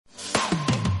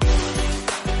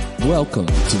Welcome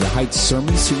to the Heights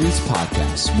Sermon Series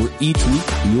podcast, where each week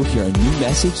you'll hear a new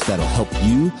message that'll help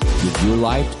you with your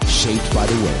life shaped by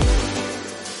the Word.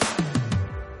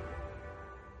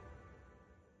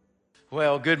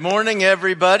 Well, good morning,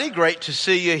 everybody. Great to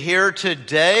see you here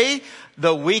today,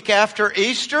 the week after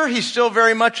Easter. He's still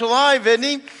very much alive, isn't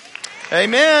he?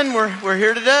 Amen. We're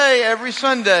here today, every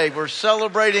Sunday. We're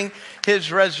celebrating His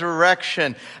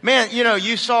resurrection. Man,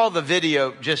 you saw the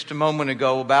video just a moment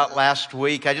ago about last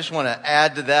week. I just want to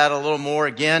add to that a little more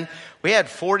again. We had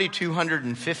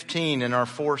 4,215 in our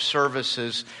 4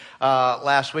 services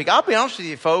last week. I'll be honest with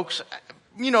you, folks.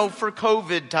 For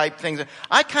COVID type things,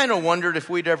 I kind of wondered if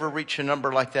we'd ever reach a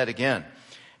number like that again.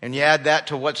 And you add that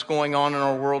to what's going on in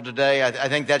our world today, I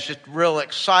think that's just real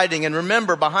exciting. And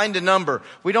remember, behind a number,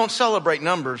 we don't celebrate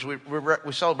numbers. We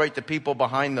celebrate the people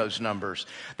behind those numbers.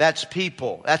 That's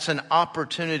people. That's an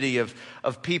opportunity of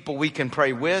people we can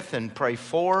pray with and pray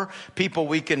for, people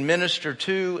we can minister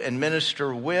to and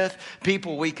minister with,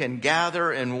 people we can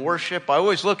gather and worship. I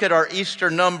always look at our Easter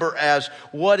number as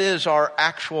what is our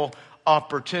actual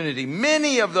opportunity.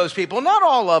 Many of those people, not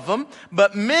all of them,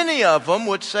 but many of them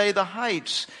would say the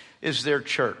Heights is their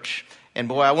church. And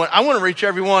boy, I want to reach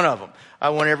every one of them. I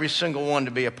want every single one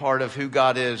to be a part of who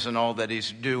God is and all that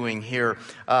He's doing here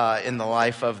in the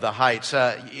life of the Heights.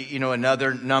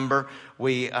 Another number,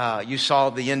 you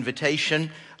saw the invitation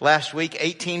last week.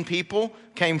 18 people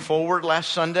came forward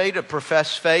last Sunday to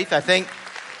profess faith.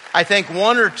 I think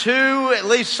one or two, at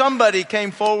least somebody came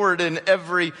forward in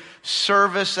every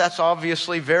service. That's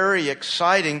obviously very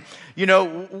exciting.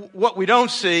 What we don't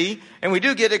see, and we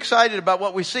do get excited about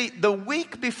what we see, the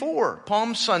week before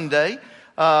Palm Sunday,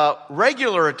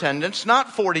 regular attendance,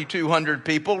 not 4,200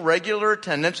 people, regular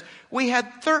attendance, we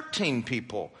had 13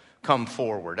 people come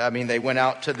forward. I mean, they went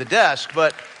out to the desk,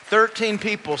 but 13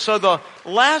 people. So the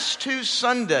last 2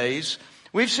 Sundays,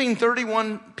 we've seen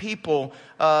 31 people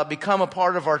become a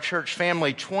part of our church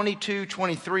family.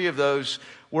 23 of those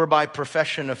were by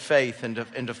profession of faith and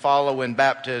to follow in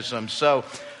baptism. So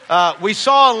we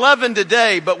saw 11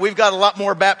 today, but we've got a lot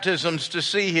more baptisms to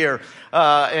see here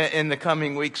in the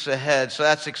coming weeks ahead. So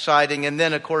that's exciting. And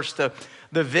then, of course, the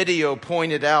video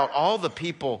pointed out all the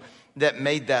people that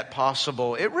made that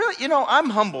possible. It really,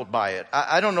 I'm humbled by it.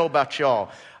 I don't know about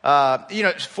y'all.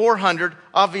 It's 400.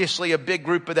 Obviously, a big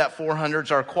group of that 400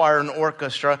 is our choir and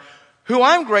orchestra, who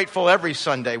I'm grateful every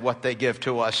Sunday what they give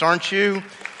to us, aren't you?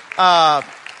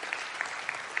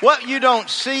 What you don't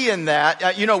see in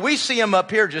that, we see them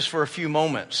up here just for a few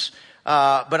moments.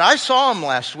 But I saw them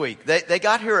last week. They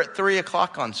got here at 3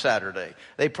 o'clock on Saturday.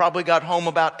 They probably got home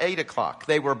about 8 o'clock.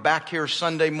 They were back here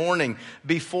Sunday morning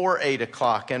before 8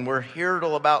 o'clock, and we're here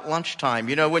till about lunchtime.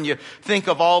 When you think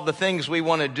of all the things we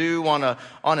want to do on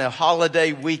a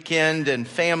holiday weekend and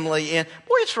family,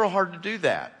 boy, it's real hard to do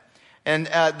that. And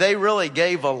they really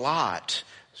gave a lot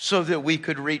so that we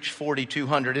could reach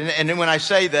 4,200. And then when I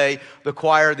say they, the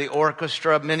choir, the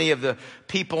orchestra, many of the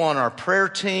people on our prayer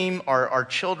team, our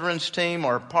children's team,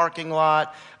 our parking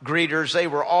lot greeters, they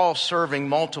were all serving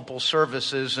multiple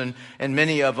services and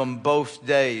many of them both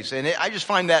days. And I just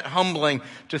find that humbling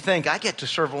to think I get to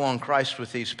serve along Christ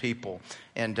with these people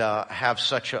and have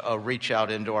such a reach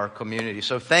out into our community.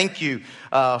 So thank you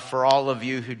for all of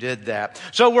you who did that.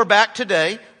 So we're back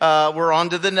today. We're on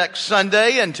to the next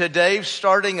Sunday, and today's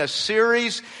starting a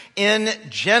series in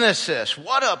Genesis.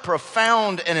 What a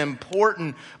profound and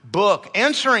important book,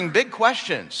 answering big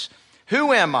questions.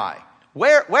 Who am I?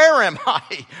 Where am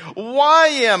I? Why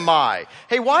am I?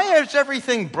 Hey, why is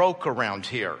everything broke around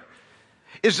here?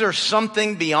 Is there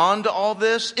something beyond all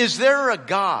this? Is there a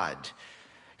God?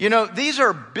 These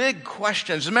are big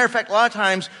questions. As a matter of fact, a lot of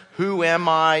times, who am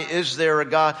I? Is there a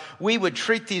God? We would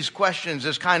treat these questions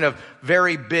as kind of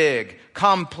very big,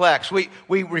 complex. We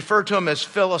refer to them as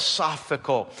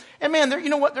philosophical. And man,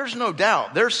 there's no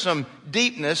doubt. There's some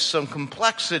deepness, some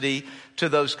complexity to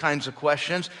those kinds of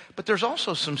questions, but there's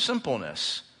also some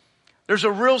simpleness. There's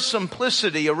a real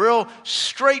simplicity, a real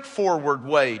straightforward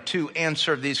way to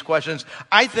answer these questions.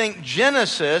 I think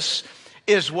Genesis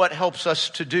is what helps us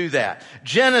to do that.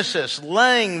 Genesis,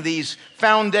 laying these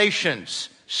foundations,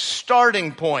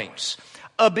 starting points,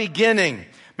 a beginning.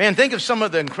 Man, think of some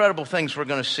of the incredible things we're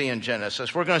going to see in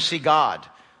Genesis. We're going to see God,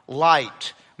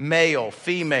 light, male,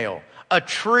 female, a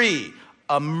tree,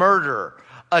 a murder,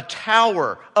 a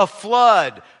tower, a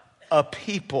flood, a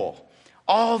people.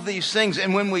 All these things.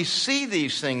 And when we see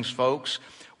these things, folks,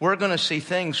 we're going to see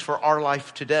things for our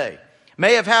life today.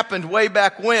 May have happened way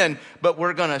back when, but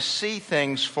we're going to see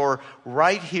things for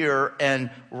right here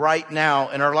and right now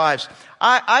in our lives.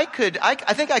 I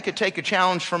think I could take a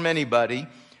challenge from anybody.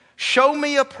 Show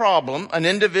me a problem, an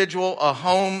individual, a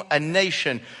home, a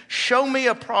nation. Show me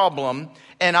a problem,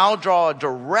 and I'll draw a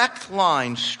direct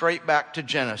line straight back to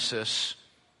Genesis,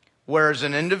 where as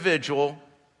an individual,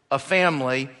 a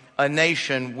family, a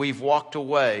nation, we've walked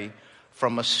away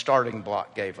from a starting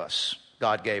block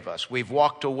God gave us. We've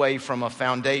walked away from a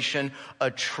foundation,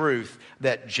 a truth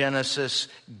that Genesis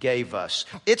gave us.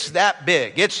 It's that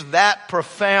big. It's that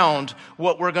profound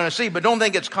what we're going to see. But don't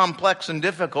think it's complex and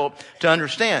difficult to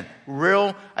understand.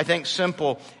 Real, I think,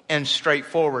 simple and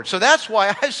straightforward. So that's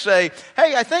why I say,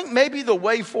 hey, I think maybe the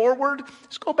way forward,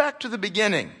 let's go back to the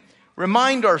beginning.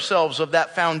 Remind ourselves of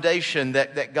that foundation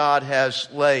that God has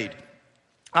laid.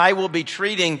 I will be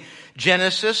treating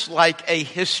Genesis like a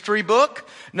history book.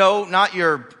 No, not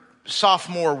your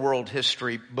sophomore world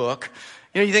history book.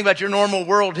 You think about your normal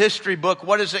world history book.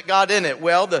 What has it got in it?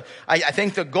 Well, I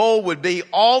think the goal would be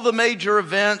all the major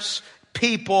events,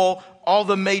 people, all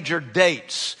the major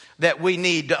dates that we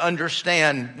need to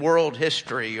understand world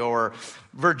history or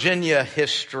Virginia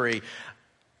history.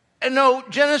 And no,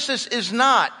 Genesis is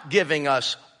not giving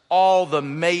us all the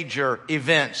major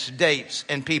events, dates,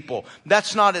 and people.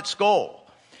 That's not its goal.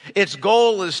 Its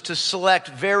goal is to select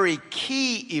very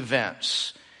key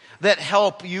events that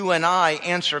help you and I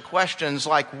answer questions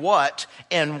like what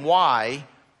and why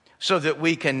so that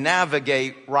we can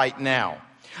navigate right now.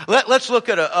 Let's look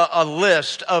at a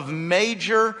list of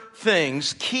major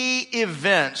things, key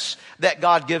events that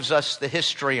God gives us the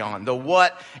history on, the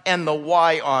what and the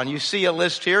why on. You see a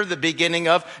list here, the beginning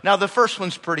of, now the first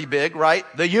one's pretty big, right?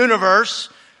 The universe.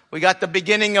 We got the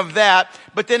beginning of that,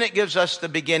 but then it gives us the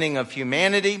beginning of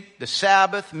humanity, the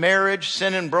Sabbath, marriage,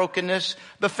 sin and brokenness,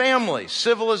 the family,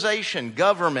 civilization,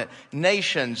 government,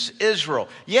 nations, Israel.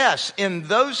 Yes, in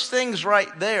those things right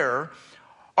there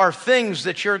are things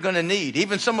that you're going to need.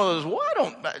 Even some of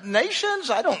those, nations?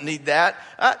 I don't need that.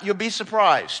 You'll be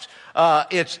surprised.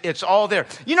 It's all there.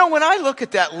 When I look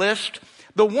at that list,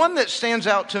 the one that stands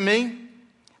out to me,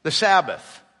 the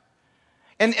Sabbath.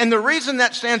 And the reason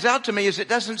that stands out to me is it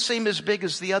doesn't seem as big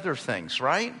as the other things,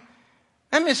 right?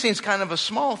 I mean, it seems kind of a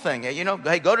small thing.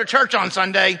 Hey, go to church on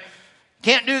Sunday.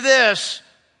 Can't do this.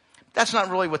 That's not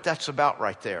really what that's about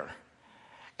right there.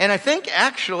 And I think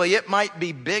actually it might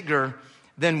be bigger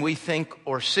than we think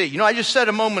or see. I just said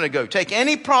a moment ago, take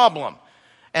any problem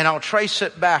and I'll trace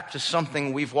it back to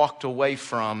something we've walked away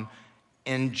from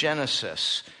in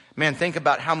Genesis. Man, think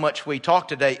about how much we talk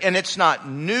today. And it's not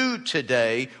new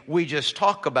today. We just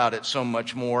talk about it so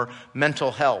much more.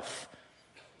 Mental health.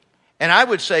 And I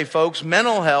would say, folks,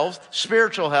 mental health,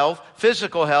 spiritual health,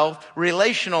 physical health,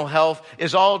 relational health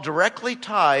is all directly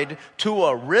tied to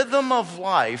a rhythm of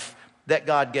life that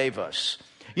God gave us.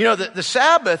 The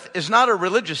Sabbath is not a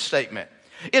religious statement.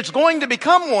 It's going to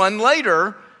become one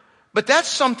later, but that's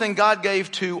something God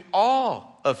gave to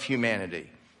all of humanity.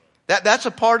 That's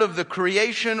a part of the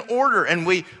creation order, and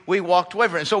we walked away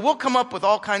from it. And so we'll come up with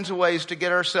all kinds of ways to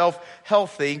get ourselves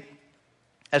healthy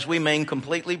as we remain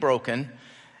completely broken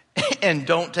and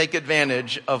don't take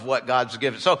advantage of what God's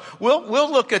given. So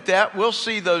we'll look at that. We'll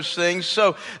see those things.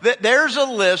 So there's a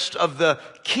list of the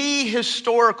key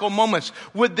historical moments.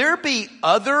 Would there be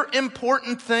other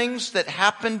important things that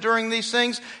happened during these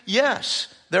things?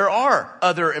 Yes, there are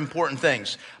other important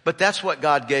things. But that's what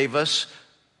God gave us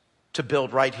to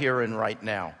build right here and right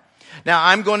now. Now,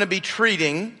 I'm going to be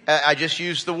treating, I just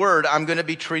used the word, I'm going to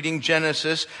be treating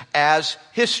Genesis as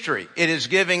history. It is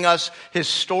giving us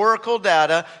historical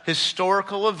data,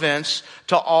 historical events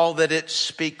to all that it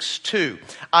speaks to.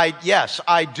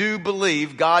 I do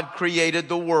believe God created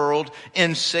the world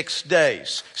in 6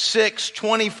 days. 6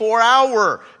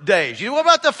 24-hour days. What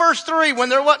about the first 3 when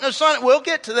there wasn't a sun? We'll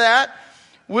get to that.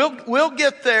 We'll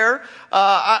get there.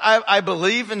 I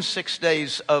believe in 6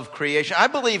 days of creation. I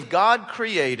believe God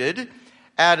created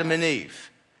Adam and Eve.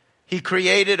 He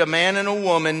created a man and a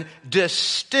woman,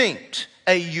 distinct,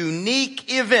 a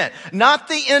unique event, not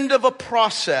the end of a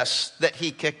process that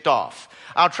he kicked off.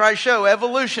 I'll try to show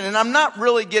evolution, and I'm not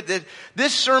really getting it.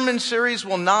 This sermon series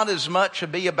will not as much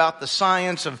be about the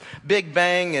science of Big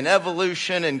Bang and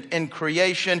evolution and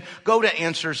creation. Go to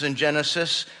Answers in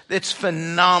Genesis. It's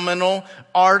phenomenal.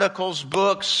 Articles,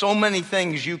 books, so many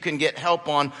things you can get help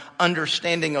on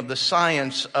understanding of the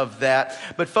science of that.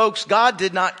 But folks, God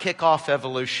did not kick off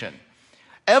evolution.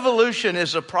 Evolution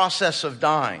is a process of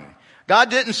dying. God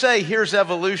didn't say, here's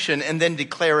evolution, and then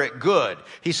declare it good.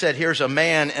 He said, here's a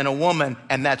man and a woman,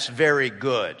 and that's very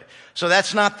good. So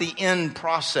that's not the end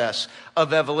process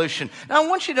of evolution. Now, I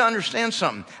want you to understand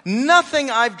something. Nothing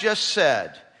I've just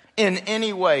said in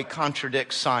any way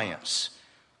contradicts science.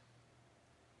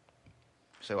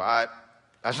 So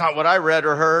That's not what I read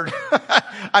or heard.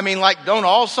 I mean, like,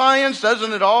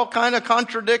 doesn't it all kind of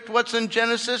contradict what's in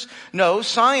Genesis? No,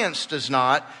 science does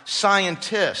not.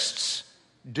 Scientists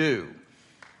do.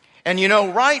 And you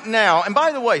know, right now, and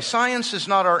by the way, science is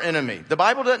not our enemy. The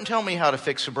Bible doesn't tell me how to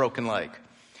fix a broken leg.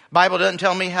 The Bible doesn't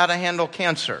tell me how to handle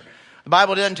cancer. The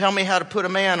Bible doesn't tell me how to put a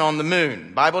man on the moon.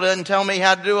 The Bible doesn't tell me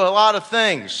how to do a lot of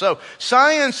things. So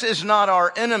science is not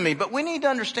our enemy, but we need to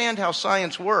understand how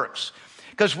science works.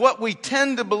 Because what we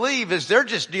tend to believe is they're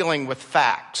just dealing with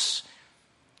facts.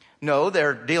 No,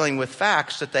 they're dealing with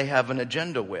facts that they have an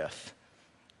agenda with.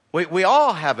 We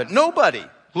all have it. Nobody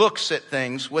looks at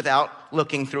things without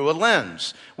looking through a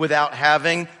lens, without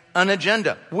having an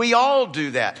agenda. We all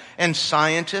do that. And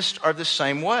scientists are the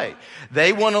same way.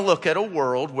 They want to look at a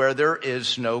world where there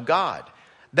is no God.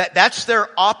 That's their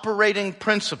operating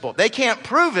principle. They can't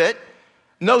prove it.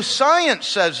 No science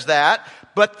says that,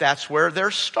 but that's where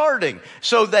they're starting.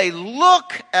 So they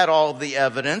look at all the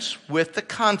evidence with the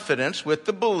confidence, with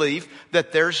the belief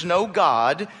that there's no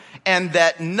God and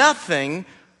that nothing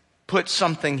put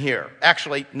something here.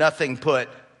 Actually, nothing put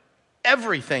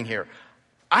everything here.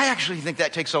 I actually think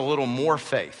that takes a little more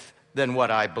faith than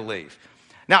what I believe.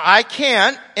 Now, I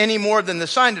can't any more than the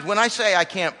scientists. When I say I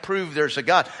can't prove there's a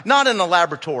God, not in a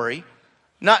laboratory,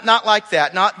 not like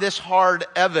that, not this hard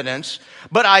evidence,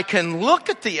 but I can look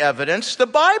at the evidence. The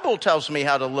Bible tells me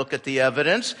how to look at the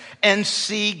evidence and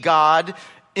see God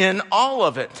in all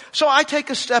of it. So I take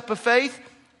a step of faith.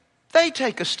 They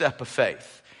take a step of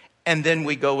faith. And then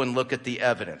we go and look at the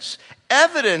evidence.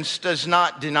 Evidence does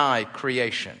not deny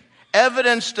creation.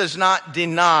 Evidence does not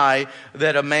deny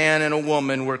that a man and a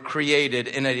woman were created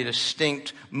in a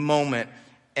distinct moment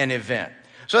and event.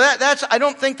 So I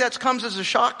don't think that comes as a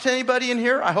shock to anybody in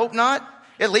here. I hope not.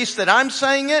 At least that I'm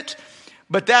saying it.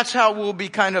 But that's how we'll be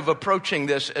kind of approaching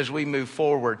this as we move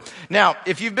forward. Now,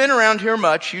 if you've been around here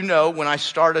much, you know when I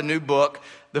start a new book,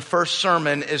 the first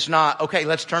sermon is not, okay,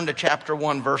 let's turn to chapter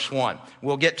 1, verse 1.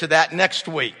 We'll get to that next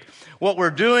week. What we're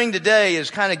doing today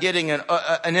is kind of getting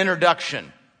an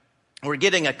introduction. We're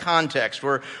getting a context.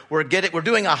 We're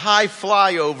doing a high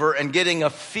flyover and getting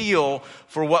a feel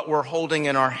for what we're holding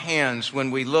in our hands when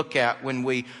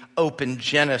we open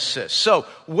Genesis. So,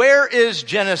 where is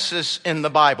Genesis in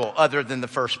the Bible other than the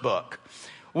first book?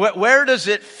 Where does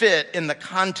it fit in the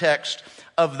context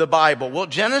of the Bible? Well,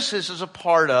 Genesis is a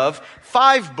part of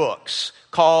 5 books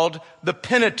called the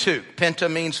Pentateuch.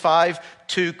 Penta means 5.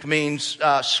 Tuch means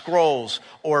scrolls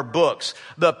or books.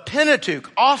 The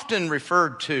Pentateuch, often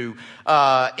referred to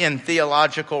in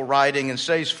theological writing and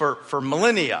studies for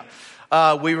millennia.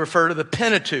 We refer to the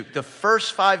Pentateuch, the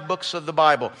first 5 books of the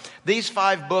Bible. These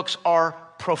 5 books are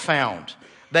profound.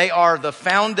 They are the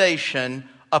foundation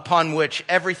upon which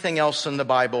everything else in the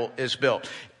Bible is built.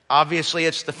 Obviously,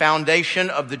 it's the foundation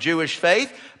of the Jewish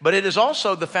faith, but it is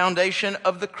also the foundation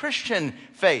of the Christian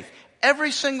faith.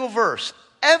 Every single verse,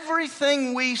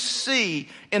 everything we see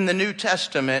in the New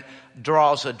Testament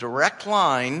draws a direct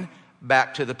line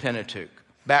back to the Pentateuch,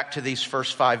 back to these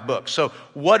first 5 books. So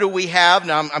what do we have?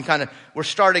 Now we're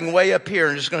starting way up here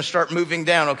and just going to start moving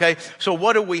down, okay? So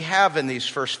what do we have in these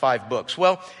first 5 books?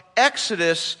 Well,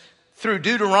 Exodus through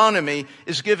Deuteronomy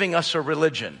is giving us a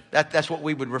religion. That's what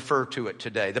we would refer to it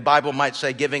today. The Bible might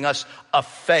say giving us a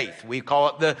faith. We call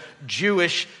it the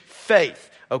Jewish faith.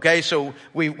 Okay, so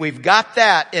we've got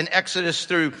that in Exodus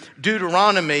through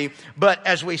Deuteronomy. But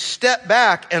as we step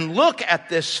back and look at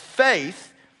this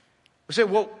faith, we say,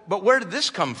 well, but where did this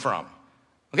come from?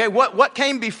 Okay, what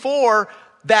came before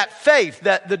that faith,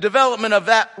 that the development of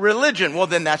that religion? Well,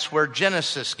 then that's where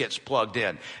Genesis gets plugged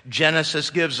in.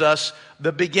 Genesis gives us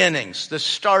the beginnings, the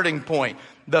starting point,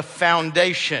 the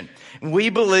foundation. We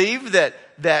believe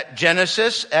that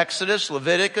Genesis, Exodus,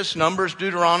 Leviticus, Numbers,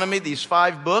 Deuteronomy, these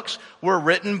 5 books were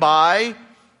written by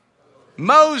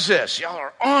Moses. Y'all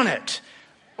are on it.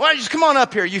 Well, just come on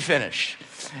up here. You finish.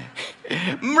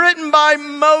 Written by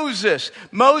Moses.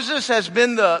 Moses has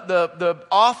been the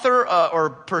author or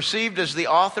perceived as the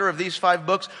author of these 5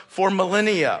 books for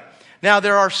millennia. Now,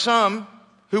 there are some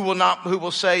who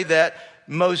will say that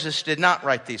Moses did not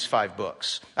write these 5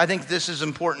 books. I think this is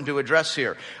important to address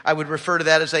here. I would refer to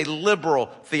that as a liberal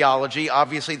theology.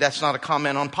 Obviously, that's not a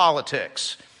comment on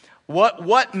politics.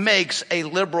 What makes a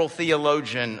liberal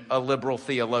theologian a liberal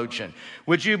theologian?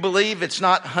 Would you believe it's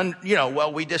not,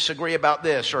 well, we disagree about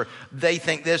this, or they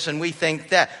think this and we think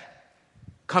that?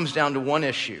 Comes down to one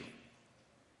issue: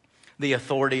 the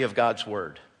authority of God's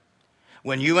Word.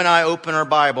 When you and I open our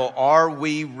Bible, are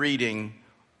we reading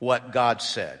what God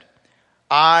said?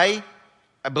 I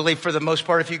believe for the most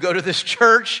part, if you go to this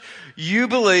church, we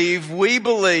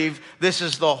believe this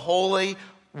is the holy,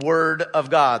 Word of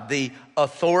God, the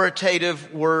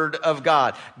authoritative Word of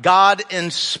God. God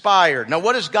inspired. Now,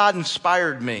 what does God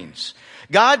inspired means?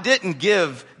 God didn't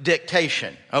give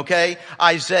dictation, okay?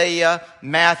 Isaiah,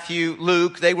 Matthew,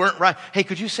 Luke, they weren't right. Hey,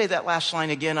 could you say that last line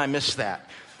again? I missed that.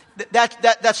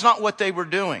 That's not what they were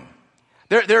doing.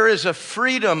 There is a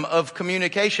freedom of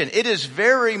communication. It is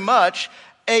very much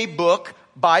a book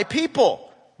by people.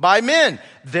 By men,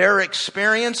 their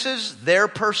experiences, their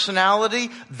personality,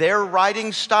 their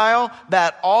writing style,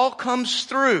 that all comes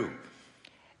through.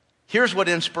 Here's what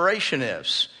inspiration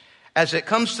is. As it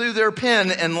comes through their pen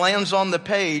and lands on the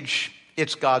page,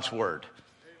 it's God's Word.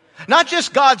 Not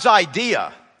just God's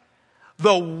idea.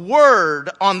 The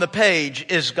word on the page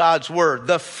is God's word.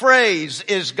 The phrase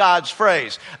is God's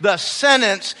phrase. The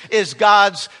sentence is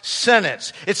God's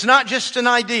sentence. It's not just an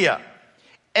idea.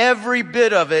 Every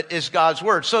bit of it is God's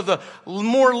word. So the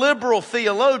more liberal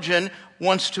theologian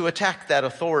wants to attack that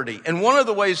authority. And one of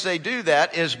the ways they do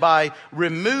that is by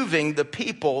removing the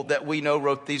people that we know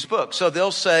wrote these books. So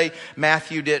they'll say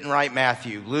Matthew didn't write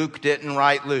Matthew, Luke didn't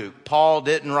write Luke, Paul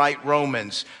didn't write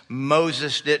Romans,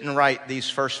 Moses didn't write these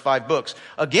first 5 books.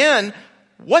 Again,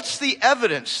 what's the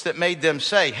evidence that made them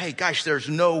say, hey, gosh, there's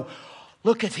no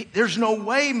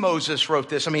way Moses wrote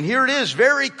this. I mean, here it is,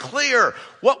 very clear.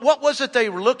 What was it they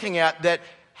were looking at that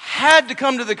had to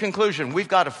come to the conclusion, we've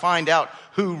got to find out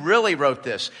who really wrote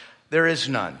this? There is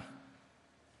none.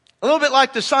 A little bit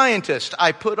like the scientist.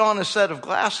 I put on a set of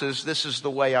glasses. This is the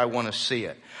way I want to see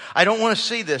it. I don't want to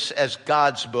see this as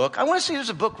God's book. I want to see it as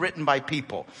a book written by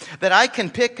people that I can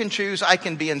pick and choose. I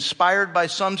can be inspired by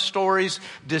some stories,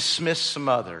 dismiss some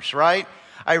others, right?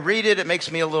 I read it, it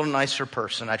makes me a little nicer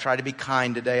person. I try to be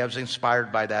kind today. I was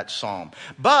inspired by that psalm.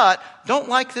 But don't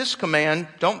like this command.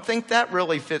 Don't think that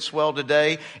really fits well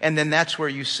today. And then that's where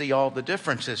you see all the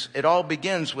differences. It all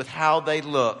begins with how they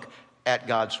look at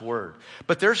God's word.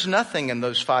 But there's nothing in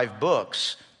those 5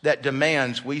 books that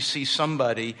demands we see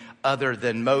somebody other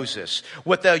than Moses.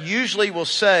 What they usually will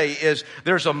say is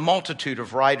there's a multitude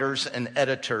of writers and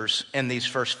editors in these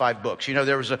first 5 books. You know,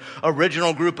 there was an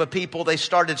original group of people. They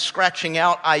started scratching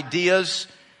out ideas.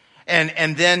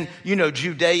 And then, you know,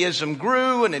 Judaism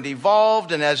grew and it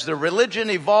evolved. And as the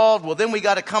religion evolved, well, then we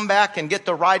got to come back and get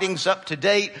the writings up to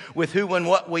date with who and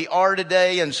what we are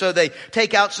today. And so they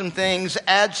take out some things,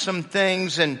 add some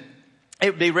things, and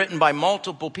it would be written by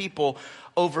multiple people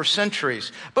over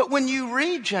centuries. But when you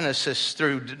read Genesis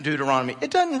through Deuteronomy,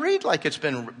 it doesn't read like it's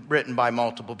been written by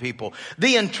multiple people.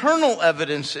 The internal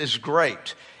evidence is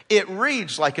great. It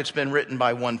reads like it's been written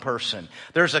by one person.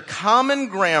 There's a common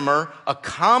grammar, a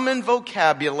common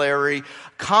vocabulary,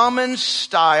 common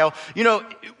style. You know,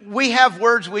 we have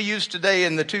words we use today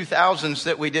in the 2000s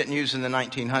that we didn't use in the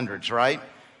 1900s, right?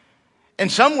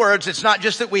 And some words, it's not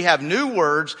just that we have new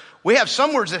words. We have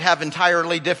some words that have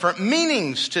entirely different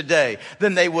meanings today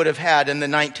than they would have had in the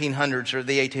 1900s or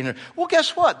the 1800s. Well,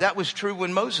 guess what? That was true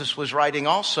when Moses was writing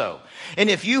also. And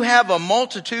if you have a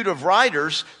multitude of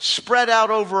writers spread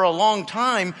out over a long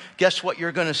time, guess what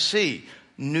you're going to see?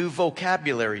 New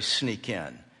vocabulary sneak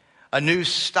in. A new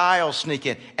style sneak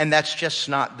in. And that's just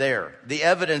not there. The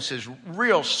evidence is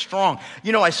real strong.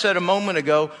 You know, I said a moment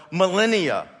ago,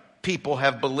 millennia. People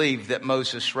have believed that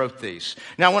Moses wrote these.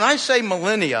 Now, when I say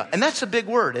millennia, and that's a big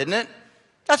word, isn't it?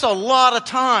 That's a lot of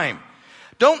time.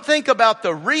 Don't think about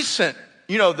the recent,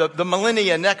 you know, the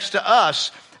millennia next to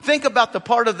us. Think about the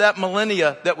part of that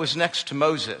millennia that was next to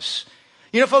Moses.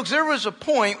 You know, folks, there was a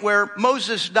point where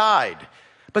Moses died,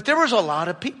 but there was a lot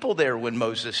of people there when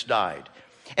Moses died.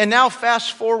 And now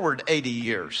fast forward 80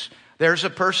 years. There's a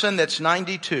person that's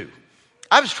 92.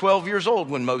 I was 12 years old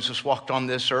when Moses walked on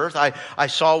this earth. I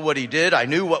saw what he did. I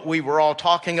knew what we were all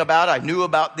talking about. I knew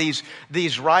about these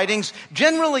writings.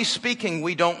 Generally speaking,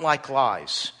 we don't like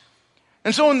lies.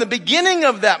 And so in the beginning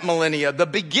of that millennia, the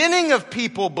beginning of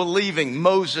people believing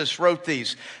Moses wrote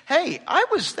these, hey, I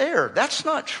was there. That's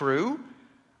not true.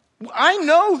 I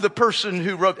know the person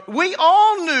who wrote. We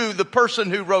all knew the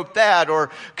person who wrote that or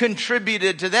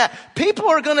contributed to that. People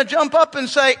are going to jump up and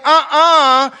say,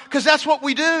 because that's what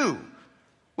we do.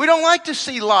 We don't like to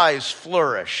see lies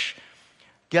flourish.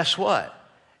 Guess what?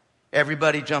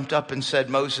 Everybody jumped up and said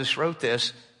Moses wrote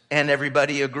this, and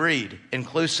everybody agreed,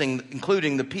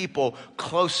 including the people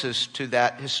closest to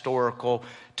that historical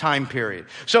time period.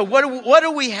 So what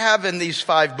do we have in these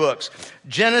 5 books?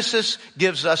 Genesis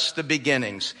gives us the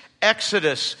beginnings.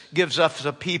 Exodus gives us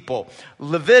the people.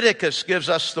 Leviticus gives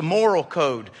us the moral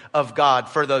code of God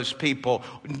for those people.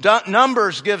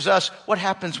 Numbers gives us what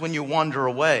happens when you wander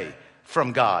away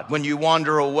from God, when you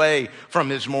wander away from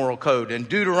his moral code. And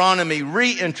Deuteronomy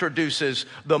reintroduces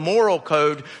the moral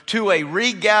code to a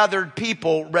regathered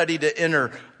people ready to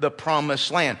enter the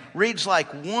promised land. Reads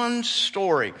like one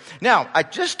story. Now, I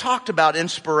just talked about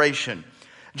inspiration.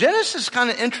 Genesis is kind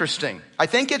of interesting. I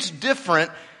think it's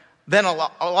different than a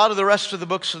lot of the rest of the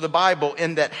books of the Bible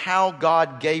in that how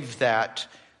God gave that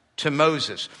to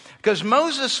Moses. Because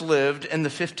Moses lived in the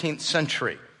 15th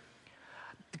century.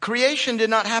 Creation did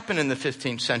not happen in the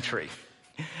 15th century.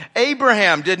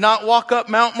 Abraham did not walk up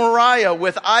Mount Moriah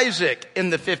with Isaac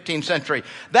in the 15th century.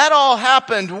 That all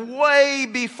happened way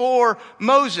before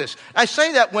Moses. I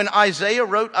say that when Isaiah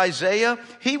wrote Isaiah,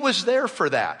 he was there for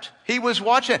that. He was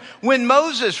watching it. When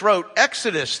Moses wrote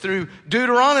Exodus through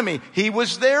Deuteronomy, he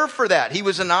was there for that. He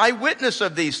was an eyewitness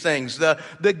of these things, the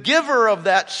giver of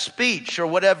that speech or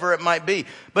whatever it might be.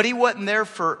 But he wasn't there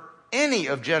for any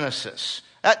of Genesis.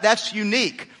 That's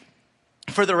unique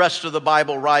for the rest of the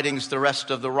Bible writings, the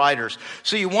rest of the writers.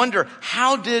 So you wonder,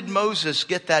 how did Moses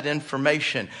get that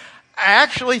information? I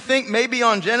actually think maybe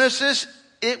on Genesis,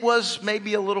 it was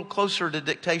maybe a little closer to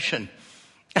dictation.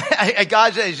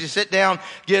 Guys, as you sit down,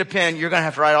 get a pen, you're going to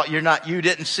have to write all, you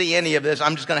didn't see any of this.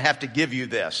 I'm just going to have to give you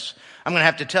this. I'm going to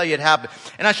have to tell you it happened.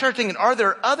 And I started thinking, are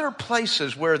there other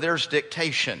places where there's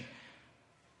dictation?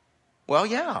 Well,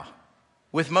 yeah.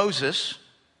 With Moses,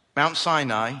 Mount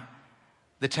Sinai,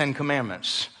 the Ten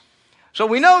Commandments. So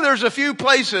we know there's a few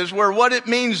places where what it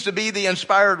means to be the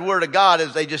inspired Word of God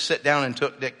is they just sit down and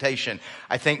took dictation.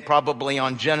 I think probably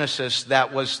on Genesis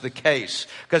that was the case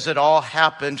because it all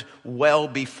happened well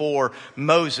before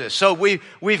Moses. So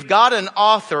we've got an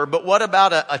author, but what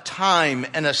about a time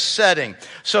and a setting?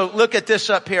 So look at this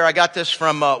up here. I got this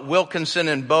from Wilkinson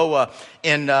and Boa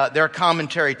in their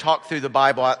commentary, Talk Through the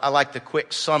Bible. I like the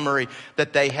quick summary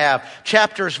that they have.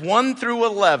 Chapters 1 through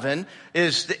 11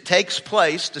 takes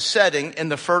place, the setting, in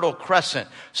the Fertile Crescent,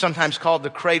 sometimes called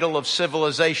the cradle of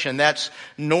civilization. That's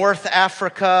North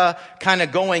Africa, kind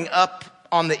of going up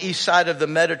on the east side of the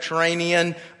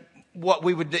Mediterranean, what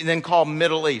we would then call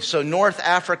Middle East. So North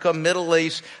Africa, Middle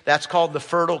East, that's called the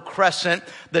Fertile Crescent.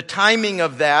 The timing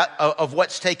of that, of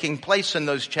what's taking place in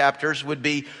those chapters would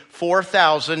be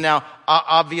 4,000. Now,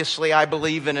 obviously, I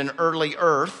believe in an early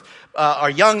earth, or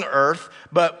young earth,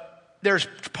 but there's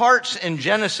parts in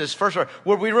Genesis, first of all,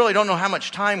 where we really don't know how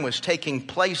much time was taking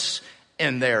place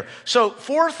in there. So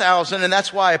 4,000, and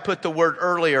that's why I put the word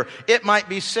earlier. It might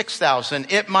be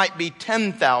 6,000. It might be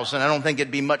 10,000. I don't think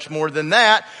it'd be much more than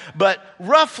that. But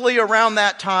roughly around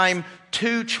that time,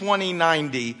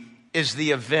 2090 is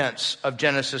the events of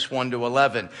Genesis 1 to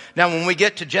 11. Now, when we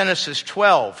get to Genesis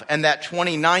 12 and that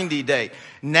 2090 date,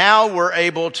 now we're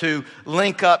able to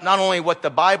link up not only what the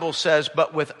Bible says,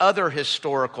 but with other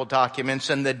historical documents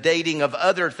and the dating of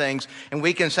other things. And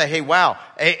we can say, hey, wow,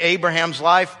 Abraham's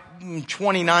life,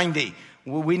 2090.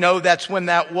 We know that's when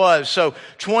that was. So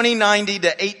 2090 to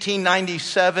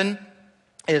 1897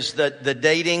 is the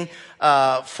dating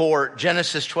for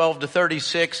Genesis 12 to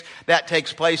 36. That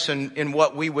takes place in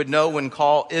what we would know and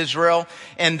call Israel.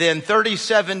 And then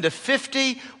 37 to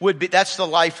 50 would be, that's the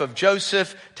life of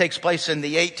Joseph, takes place in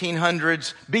the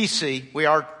 1800s BC.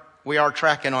 We are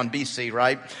tracking on BC,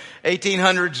 right?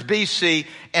 1800s BC,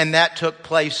 and that took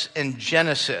place in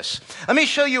Genesis. Let me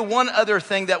show you one other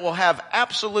thing that will have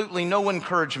absolutely no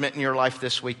encouragement in your life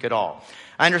this week at all.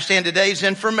 I understand today's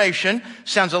information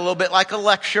sounds a little bit like a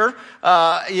lecture.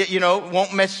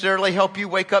 Won't necessarily help you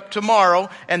wake up tomorrow,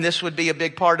 and this would be a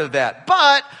big part of that.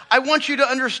 But I want you to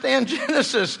understand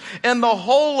Genesis and the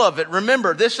whole of it.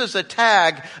 Remember, this is a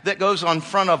tag that goes on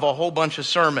front of a whole bunch of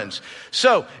sermons.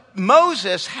 So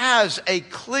Moses has a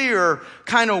clear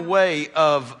kind of way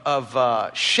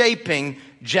of shaping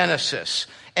Genesis.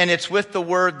 And it's with the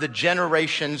word, the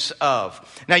generations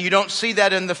of. Now, you don't see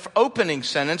that in the opening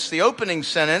sentence. The opening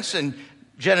sentence in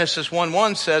Genesis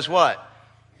 1:1 says what?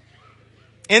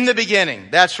 In the beginning.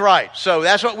 That's right. So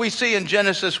that's what we see in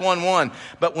Genesis 1:1.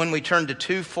 But when we turn to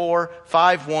 2:4,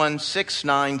 5:1,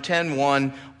 6:9,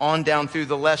 10:1, on down through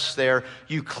the list there,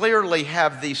 you clearly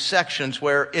have these sections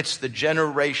where it's the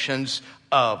generations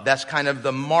of. That's kind of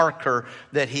the marker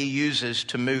that he uses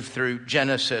to move through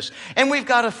Genesis. And we've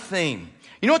got a theme.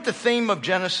 You know what the theme of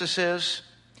Genesis is?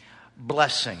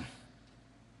 Blessing.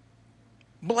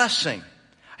 Blessing.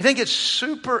 I think it's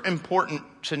super important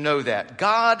to know that.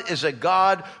 God is a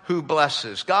God who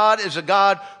blesses. God is a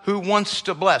God who wants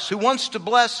to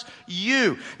bless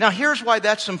you. Now, here's why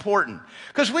that's important.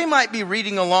 Because we might be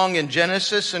reading along in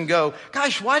Genesis and go,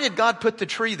 gosh, why did God put the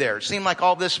tree there? It seemed like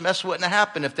all this mess wouldn't have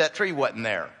happened if that tree wasn't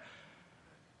there.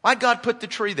 Why'd God put the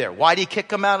tree there? Why'd he kick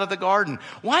them out of the garden?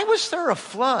 Why was there a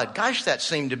flood? Gosh, that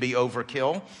seemed to be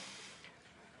overkill.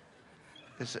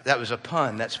 That was a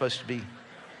pun. That's supposed to be,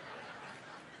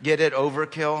 get it,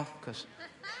 overkill? Because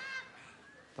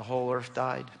the whole earth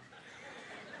died.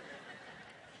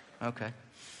 Okay.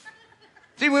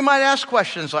 See, we might ask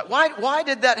questions like, why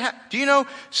did that happen? Do you know,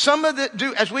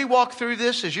 as we walk through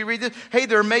this, as you read this, hey,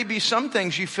 there may be some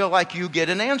things you feel like you get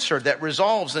an answer that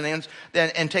resolves and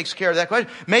takes care of that question.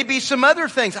 Maybe some other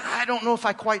things, I don't know if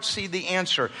I quite see the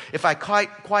answer, if I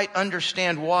quite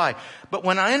understand why. But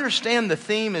when I understand the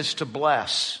theme is to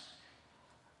bless,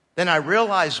 then I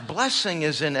realize blessing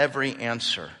is in every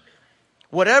answer.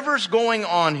 Whatever's going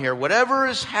on here, whatever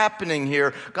is happening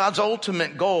here, God's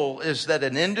ultimate goal is that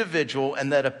an individual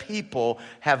and that a people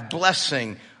have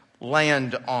blessing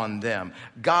land on them.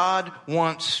 God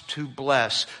wants to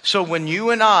bless. So when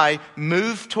you and I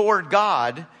move toward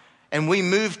God and we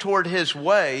move toward His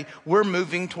way, we're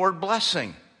moving toward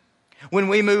blessing. When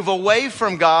we move away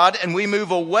from God and we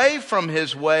move away from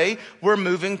His way, we're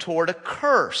moving toward a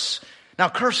curse. Now,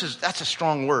 that's a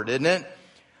strong word, isn't it?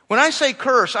 When I say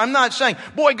curse, I'm not saying,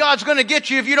 boy, God's going to get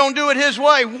you if you don't do it His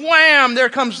way. Wham, there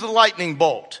comes the lightning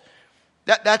bolt.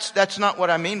 That's not what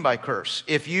I mean by curse.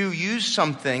 If you use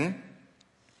something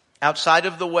outside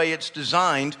of the way it's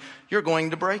designed, you're going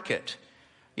to break it.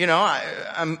 You know,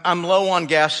 I'm low on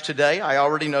gas today. I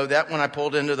already know that when I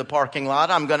pulled into the parking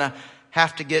lot. I'm going to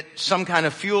have to get some kind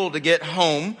of fuel to get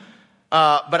home.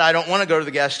 But I don't want to go to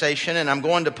the gas station, and I'm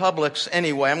going to Publix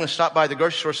anyway. I'm going to stop by the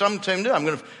grocery store. So I'm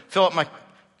going to fill up my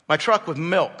truck with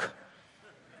milk.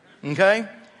 Okay?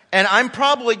 And I'm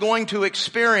probably going to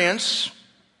experience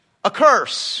a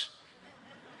curse.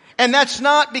 And that's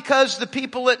not because the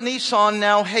people at Nissan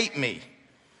now hate me.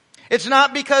 It's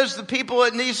not because the people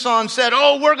at Nissan said,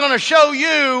 oh, we're going to show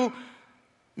you.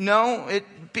 No,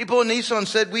 people at Nissan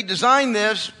said, we designed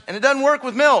this, and it doesn't work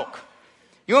with milk.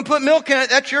 You want to put milk in it,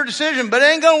 that's your decision, but it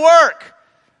ain't going to work.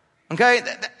 Okay?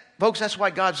 Folks, that's why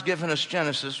God's given us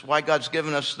Genesis, why God's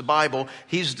given us the Bible.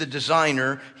 He's the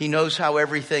designer. He knows how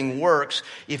everything works.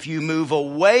 If you move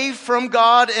away from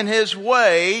God and His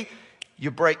way, you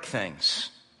break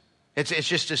things. It's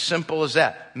just as simple as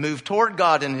that. Move toward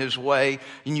God and His way,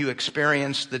 and you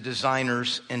experience the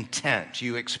designer's intent.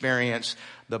 You experience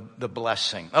the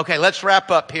blessing. Okay, let's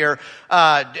wrap up here.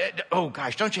 Oh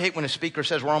gosh, don't you hate when a speaker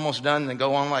says we're almost done and then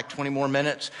go on like 20 more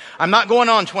minutes? I'm not going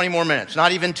on 20 more minutes,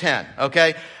 not even 10,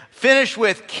 okay? Finish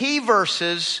with key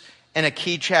verses and a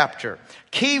key chapter.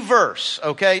 Key verse,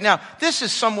 okay? Now, this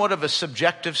is somewhat of a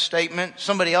subjective statement.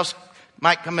 Somebody else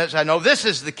might come in and say, no, this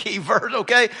is the key verse,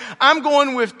 okay? I'm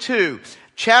going with 2.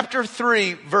 Chapter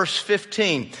 3, verse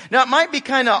 15. Now, it might be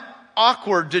kind of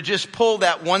awkward to just pull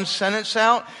that one sentence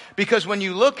out, because when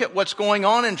you look at what's going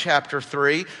on in chapter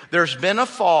 3, there's been a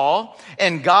fall,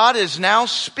 and God is now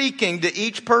speaking to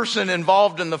each person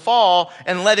involved in the fall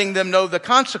and letting them know the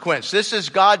consequence. This is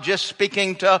God just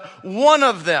speaking to one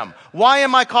of them. Why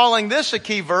am I calling this a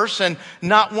key verse and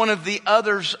not one of the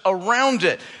others around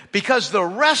it? Because the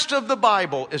rest of the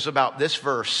Bible is about this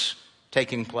verse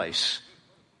taking place.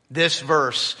 This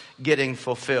verse getting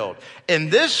fulfilled. In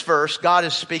this verse, God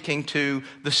is speaking to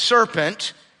the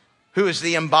serpent, who is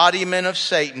the embodiment of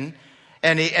Satan.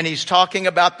 And he's talking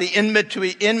about the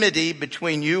enmity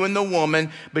between you and the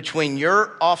woman, between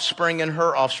your offspring and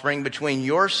her offspring, between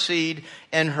your seed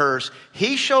and hers.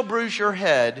 He shall bruise your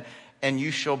head, and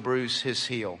you shall bruise his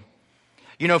heel.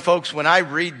 You know, folks, when I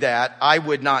read that, I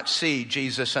would not see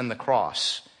Jesus and the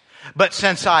cross. But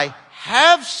since I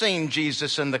have seen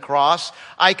Jesus and the cross,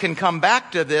 I can come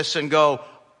back to this and go,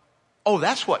 oh,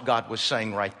 that's what God was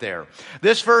saying right there.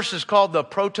 This verse is called the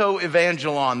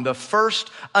proto-evangelon, the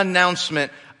first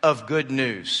announcement of good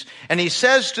news. And he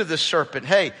says to the serpent,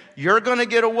 hey, you're going to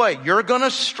get away. You're going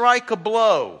to strike a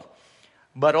blow.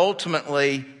 But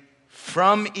ultimately,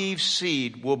 from Eve's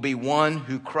seed will be one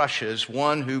who crushes,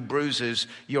 one who bruises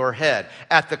your head.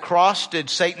 At the cross, did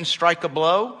Satan strike a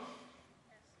blow?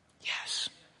 Yes.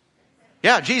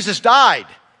 Yeah, Jesus died.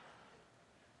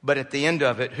 But at the end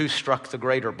of it, who struck the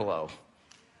greater blow?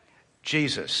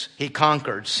 Jesus. He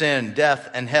conquered sin, death,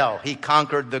 and hell. He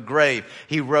conquered the grave.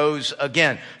 He rose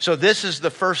again. So this is the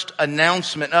first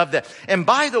announcement of that. And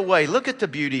by the way, look at the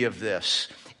beauty of this.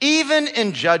 Even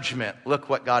in judgment, look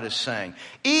what God is saying.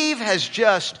 Eve has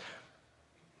just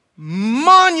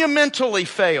monumentally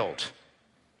failed.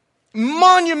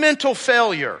 Monumental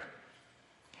failure.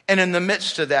 And in the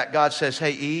midst of that, God says,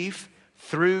 hey, Eve,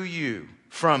 through you,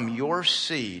 from your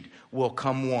seed, will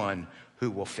come one who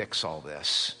will fix all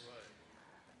this.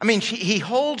 I mean, he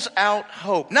holds out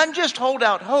hope. Not just hold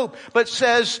out hope, but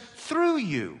says, through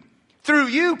you. Through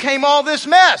you came all this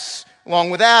mess, along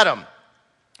with Adam.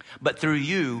 But through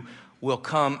you will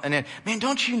come an end. Man,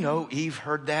 don't you know Eve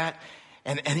heard that?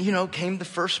 And came the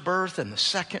first birth and the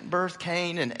second birth,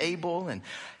 Cain and Abel. And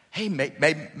hey,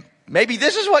 maybe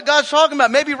this is what God's talking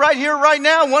about. Maybe right here, right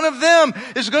now, one of them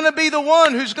is going to be the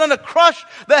one who's going to crush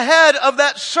the head of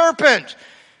that serpent.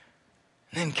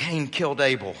 And then Cain killed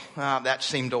Abel. That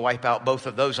seemed to wipe out both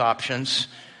of those options.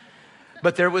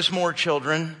 But there was more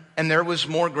children and there was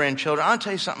more grandchildren. I'll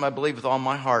tell you something I believe with all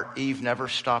my heart. Eve never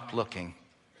stopped looking.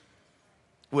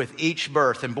 With each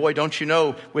birth, and boy, don't you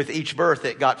know, with each birth,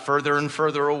 it got further and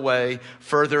further away,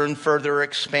 further and further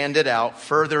expanded out,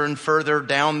 further and further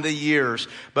down the years.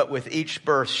 But with each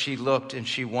birth, she looked and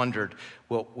she wondered,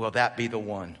 will that be the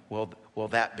one? Will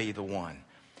that be the one?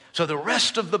 So the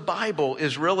rest of the Bible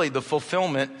is really the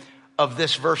fulfillment of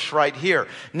this verse right here.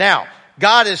 Now,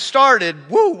 God has started,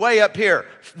 way up here.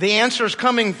 The answer is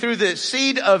coming through the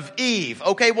seed of Eve.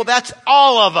 Okay, well, that's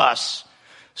all of us.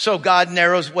 So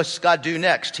what's God do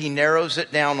next? He narrows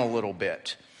it down a little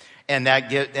bit. And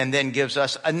then gives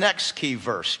us a next key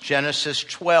verse. Genesis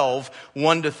 12,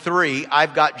 1-3.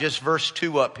 I've got just verse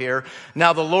 2 up here.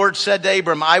 Now the Lord said to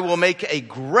Abram, I will make a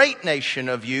great nation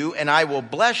of you, and I will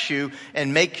bless you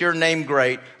and make your name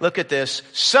great. Look at this.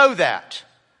 So that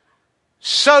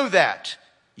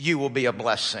you will be a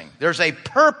blessing. There's a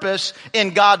purpose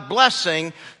in God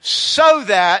blessing so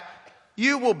that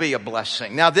you will be a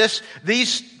blessing. Now these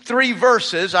 3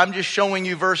 verses, I'm just showing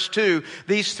you verse 2.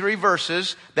 These 3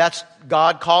 verses, that's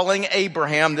God calling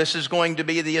Abraham. This is going to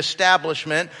be the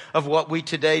establishment of what we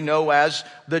today know as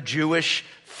the Jewish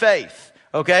faith.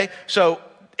 Okay? So,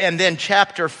 and then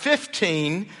chapter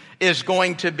 15 is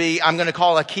going to be, I'm going to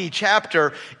call a key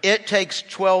chapter. It takes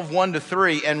 12,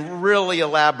 1-3 and really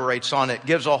elaborates on it.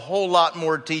 Gives a whole lot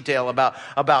more detail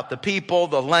about the people,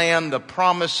 the land, the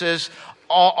promises,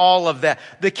 all of that.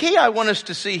 The key I want us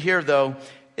to see here, though,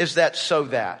 is that so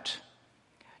that.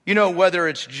 Whether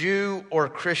it's Jew or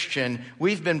Christian,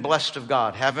 we've been blessed of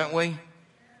God, haven't we?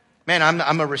 Man,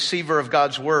 I'm a receiver of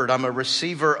God's word. I'm a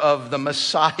receiver of the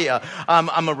Messiah.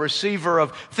 I'm a receiver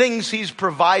of things He's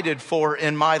provided for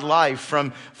in my life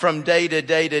from day to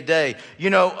day to day.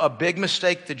 A big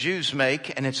mistake the Jews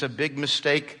make, and it's a big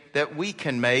mistake that we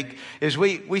can make, is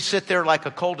we sit there like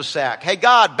a cul-de-sac. Hey,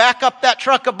 God, back up that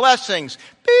truck of blessings.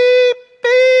 Beep,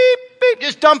 beep, beep.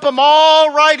 Just dump them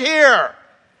all right here.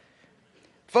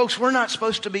 Folks, we're not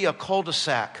supposed to be a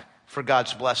cul-de-sac for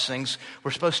God's blessings.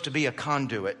 We're supposed to be a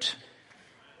conduit.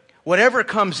 Whatever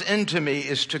comes into me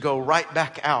is to go right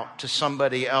back out to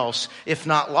somebody else, if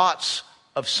not lots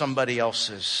of somebody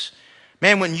else's.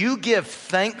 Man, when you give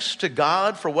thanks to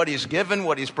God for what He's given,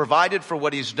 what He's provided, for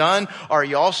what He's done, are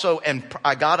you also, and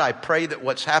God, I pray that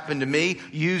what's happened to me,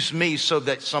 use me so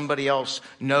that somebody else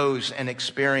knows and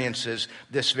experiences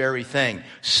this very thing,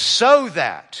 so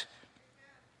that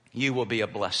you will be a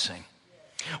blessing.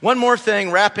 One more thing,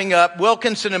 wrapping up.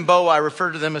 Wilkinson and Bow, I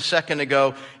referred to them a second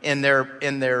ago in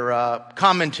their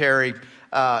commentary,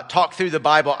 talk through the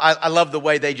Bible. I love the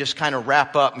way they just kind of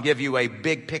wrap up and give you a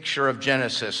big picture of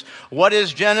Genesis. What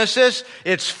is Genesis?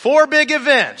 It's 4 big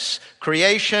events: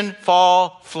 creation,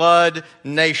 fall, flood,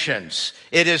 nations.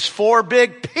 It is 4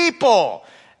 big people: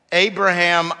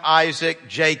 Abraham, Isaac,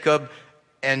 Jacob,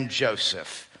 and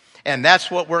Joseph. And that's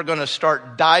what we're going to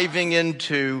start diving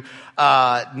into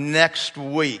next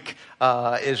week,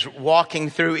 is walking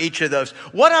through each of those.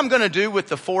 What I'm going to do with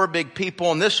the 4 big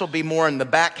people, and this will be more in the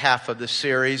back half of the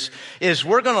series, is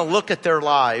we're going to look at their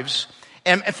lives.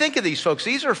 And think of these folks.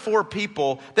 These are 4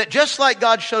 people that, just like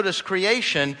God showed us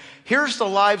creation, here's the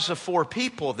lives of 4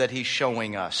 people that He's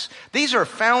showing us. These are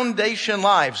foundation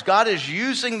lives. God is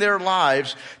using their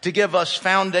lives to give us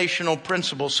foundational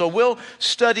principles. So we'll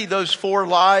study those 4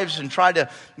 lives and try to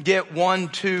get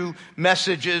 1-2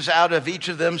 messages out of each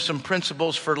of them, some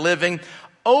principles for living.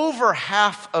 Over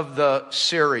half of the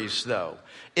series, though,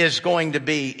 is going to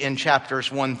be in chapters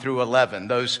 1-11,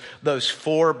 those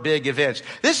 4 big events.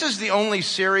 This is the only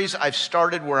series I've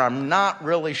started where I'm not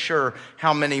really sure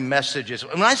how many messages.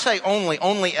 When I say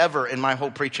only ever in my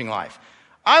whole preaching life.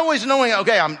 I always knowing,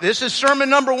 okay, this is sermon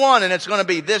number 1 and it's going to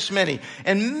be this many.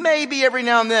 And maybe every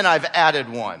now and then I've added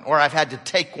one or I've had to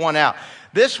take one out.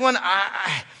 This one,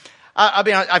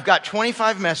 I've got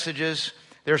 25 messages.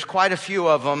 There's quite a few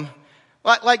of them.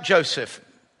 Like Joseph.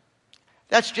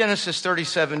 That's Genesis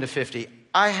 37-50.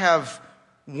 I have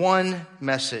 1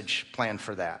 message planned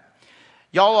for that.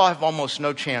 Y'all all have almost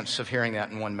no chance of hearing that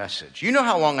in 1 message. You know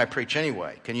how long I preach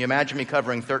anyway. Can you imagine me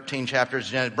covering 13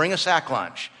 chapters? Bring a sack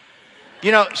lunch.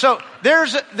 So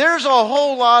there's a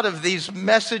whole lot of these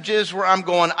messages where I'm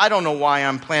going, I don't know why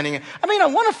I'm planning it. I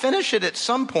want to finish it at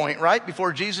some point, right?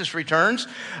 Before Jesus returns.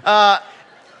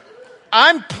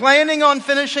 I'm planning on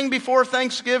finishing before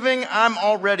Thanksgiving. I'm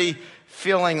already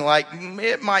feeling like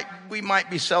we might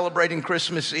be celebrating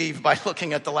Christmas Eve by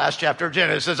looking at the last chapter of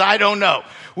Genesis. I don't know.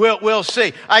 We'll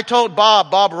see. I told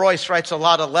Bob Royce writes a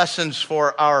lot of lessons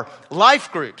for our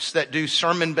life groups that do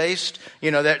sermon-based.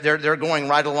 You know, they're going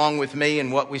right along with me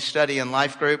in what we study in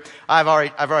life group. I've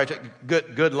already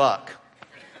good luck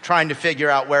trying to figure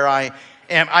out where I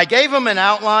am. I gave them an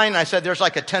outline. I said, there's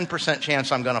like a 10%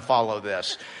 chance I'm going to follow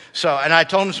this. So, and I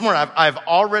told him this morning, I've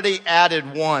already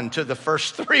added one to the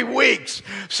first 3 weeks.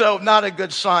 So not a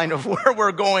good sign of where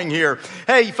we're going here.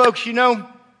 Hey, folks, you know,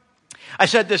 I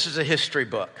said this is a history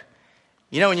book.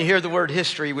 You know, when you hear the word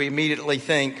history, we immediately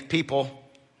think people.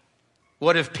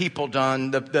 What have people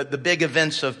done? The big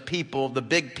events of people, the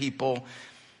big people.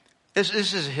 This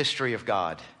is a history of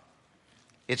God.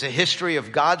 It's a history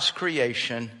of God's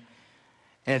creation,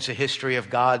 and it's a history of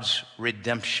God's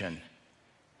redemption.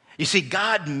 You see,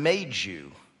 God made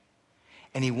you,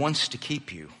 and He wants to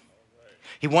keep you.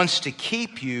 He wants to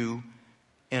keep you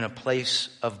in a place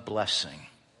of blessing.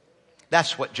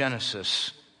 That's what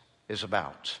Genesis is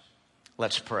about.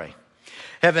 Let's pray.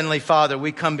 Heavenly Father,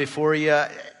 we come before you,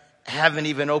 haven't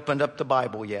even opened up the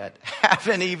Bible yet,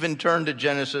 haven't even turned to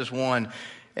Genesis 1.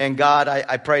 And God,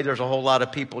 I pray there's a whole lot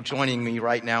of people joining me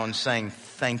right now and saying,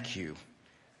 thank you.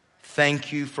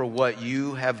 Thank you for what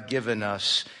you have given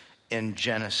us in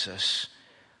Genesis.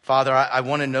 Father, I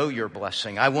want to know your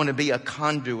blessing. I want to be a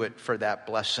conduit for that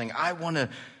blessing. I want to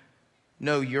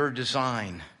know your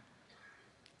design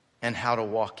and how to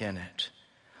walk in it.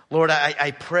 Lord,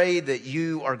 I pray that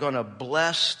you are going to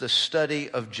bless the study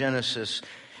of Genesis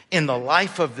in the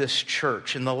life of this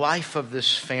church, in the life of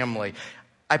this family.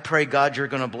 I pray, God, you're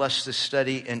going to bless this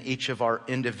study in each of our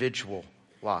individual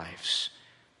lives.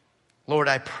 Lord,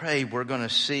 I pray we're going to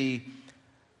see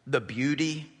the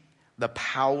beauty, the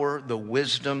power, the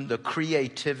wisdom, the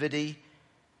creativity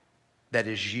that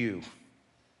is you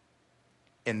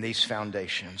in these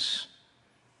foundations.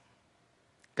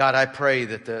 God, I pray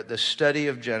that the study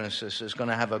of Genesis is going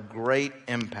to have a great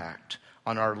impact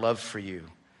on our love for you,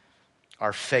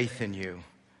 our faith in you,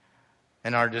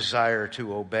 and our desire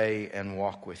to obey and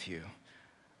walk with you.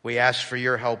 We ask for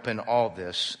your help in all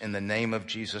this. In the name of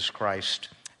Jesus Christ,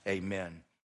 amen.